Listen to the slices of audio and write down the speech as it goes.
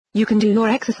You can do your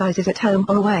exercises at home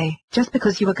or away. Just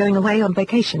because you are going away on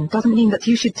vacation doesn't mean that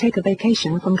you should take a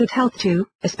vacation from good health too,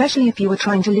 especially if you are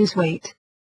trying to lose weight.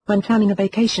 When planning a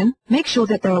vacation, make sure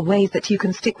that there are ways that you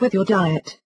can stick with your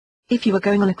diet. If you are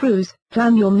going on a cruise,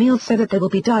 plan your meals so that they will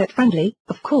be diet-friendly,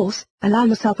 of course, allow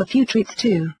yourself a few treats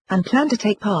too, and plan to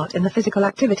take part in the physical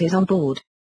activities on board.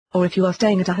 Or if you are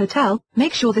staying at a hotel,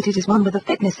 make sure that it is one with a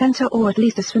fitness center or at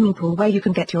least a swimming pool where you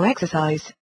can get your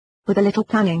exercise. With a little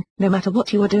planning, no matter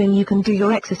what you are doing you can do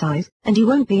your exercise, and you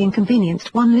won't be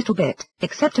inconvenienced one little bit,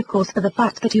 except of course for the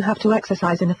fact that you have to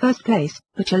exercise in the first place,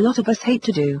 which a lot of us hate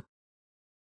to do.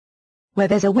 Where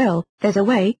there's a will, there's a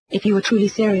way. If you are truly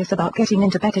serious about getting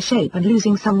into better shape and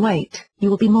losing some weight, you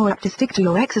will be more apt to stick to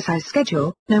your exercise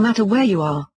schedule, no matter where you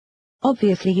are.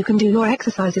 Obviously you can do your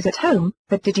exercises at home,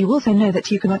 but did you also know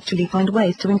that you can actually find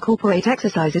ways to incorporate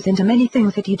exercises into many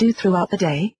things that you do throughout the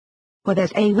day? Where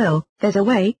there's a will, there's a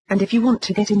way, and if you want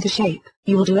to get into shape,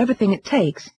 you will do everything it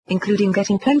takes, including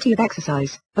getting plenty of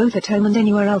exercise, both at home and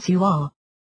anywhere else you are.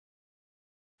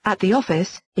 At the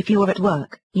office, if you are at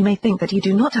work, you may think that you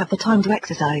do not have the time to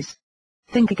exercise.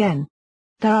 Think again.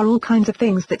 There are all kinds of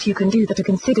things that you can do that are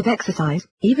considered exercise,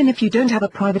 even if you don't have a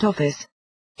private office.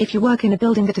 If you work in a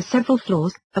building that has several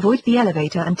floors, avoid the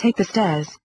elevator and take the stairs.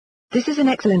 This is an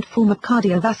excellent form of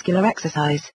cardiovascular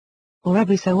exercise. Or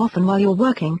every so often while you're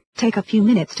working, take a few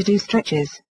minutes to do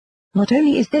stretches. Not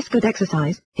only is this good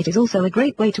exercise, it is also a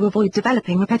great way to avoid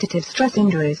developing repetitive stress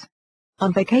injuries.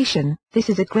 On vacation, this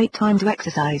is a great time to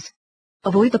exercise.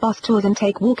 Avoid the bus tours and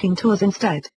take walking tours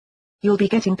instead. You'll be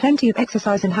getting plenty of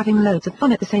exercise and having loads of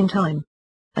fun at the same time.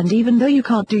 And even though you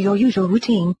can't do your usual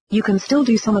routine, you can still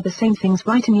do some of the same things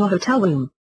right in your hotel room.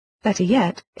 Better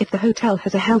yet, if the hotel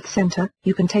has a health center,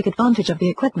 you can take advantage of the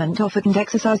equipment offered and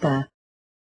exercise there.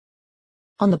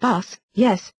 On the bus,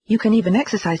 yes, you can even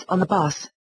exercise on the bus.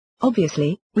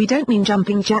 Obviously, we don't mean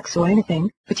jumping jacks or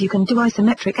anything, but you can do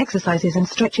isometric exercises and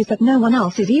stretches that no one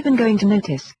else is even going to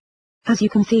notice. As you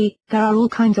can see, there are all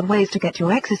kinds of ways to get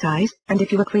your exercise, and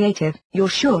if you are creative, you're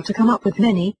sure to come up with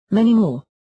many, many more.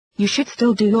 You should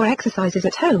still do your exercises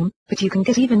at home, but you can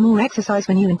get even more exercise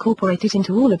when you incorporate it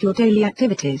into all of your daily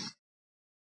activities.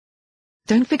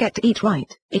 Don't forget to eat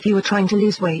right. If you are trying to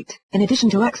lose weight, in addition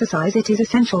to exercise it is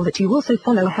essential that you also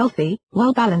follow a healthy,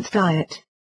 well-balanced diet.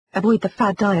 Avoid the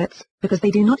fad diets, because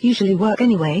they do not usually work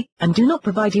anyway, and do not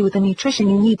provide you with the nutrition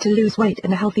you need to lose weight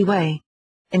in a healthy way.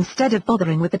 Instead of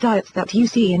bothering with the diets that you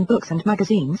see in books and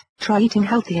magazines, try eating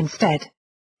healthy instead.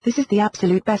 This is the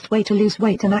absolute best way to lose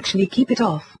weight and actually keep it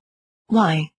off.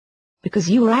 Why? Because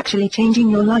you are actually changing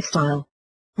your lifestyle.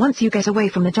 Once you get away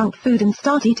from the junk food and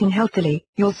start eating healthily,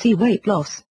 you'll see weight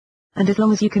loss. And as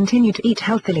long as you continue to eat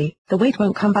healthily, the weight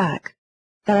won't come back.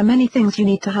 There are many things you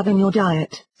need to have in your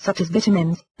diet, such as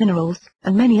vitamins, minerals,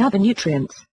 and many other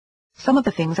nutrients. Some of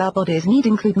the things our bodies need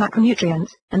include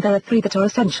macronutrients, and there are 3 that are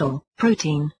essential: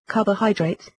 protein,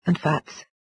 carbohydrates, and fats.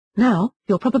 Now,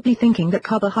 you're probably thinking that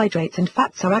carbohydrates and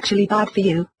fats are actually bad for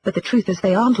you, but the truth is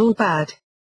they aren't all bad.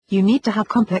 You need to have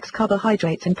complex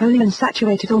carbohydrates and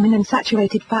polyunsaturated or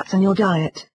monounsaturated fats in your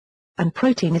diet. And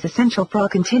protein is essential for our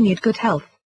continued good health.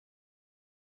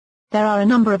 There are a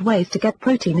number of ways to get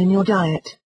protein in your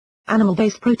diet.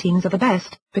 Animal-based proteins are the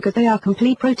best, because they are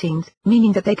complete proteins,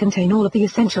 meaning that they contain all of the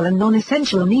essential and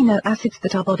non-essential amino acids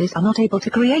that our bodies are not able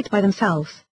to create by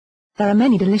themselves. There are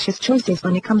many delicious choices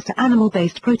when it comes to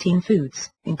animal-based protein foods,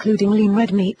 including lean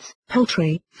red meats,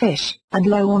 poultry, fish, and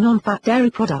low or non-fat dairy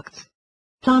products.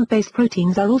 Plant-based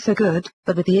proteins are also good,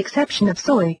 but with the exception of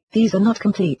soy, these are not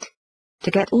complete. To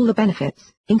get all the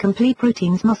benefits, incomplete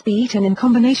proteins must be eaten in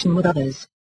combination with others.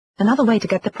 Another way to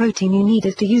get the protein you need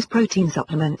is to use protein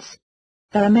supplements.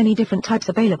 There are many different types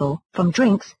available, from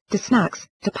drinks, to snacks,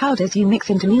 to powders you mix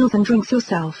into meals and drinks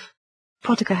yourself.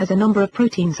 Protica has a number of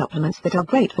protein supplements that are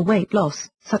great for weight loss,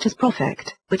 such as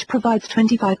ProfectR, which provides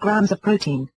 25 grams of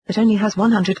protein, but only has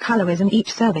 100 calories in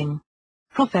each serving.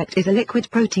 ProfectR is a liquid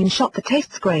protein shot that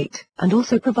tastes great, and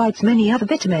also provides many other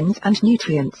vitamins and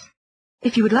nutrients.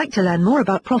 If you would like to learn more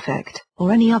about ProfectR,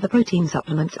 or any other protein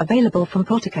supplements available from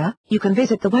Protica, you can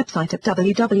visit the website at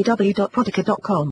www.protica.com.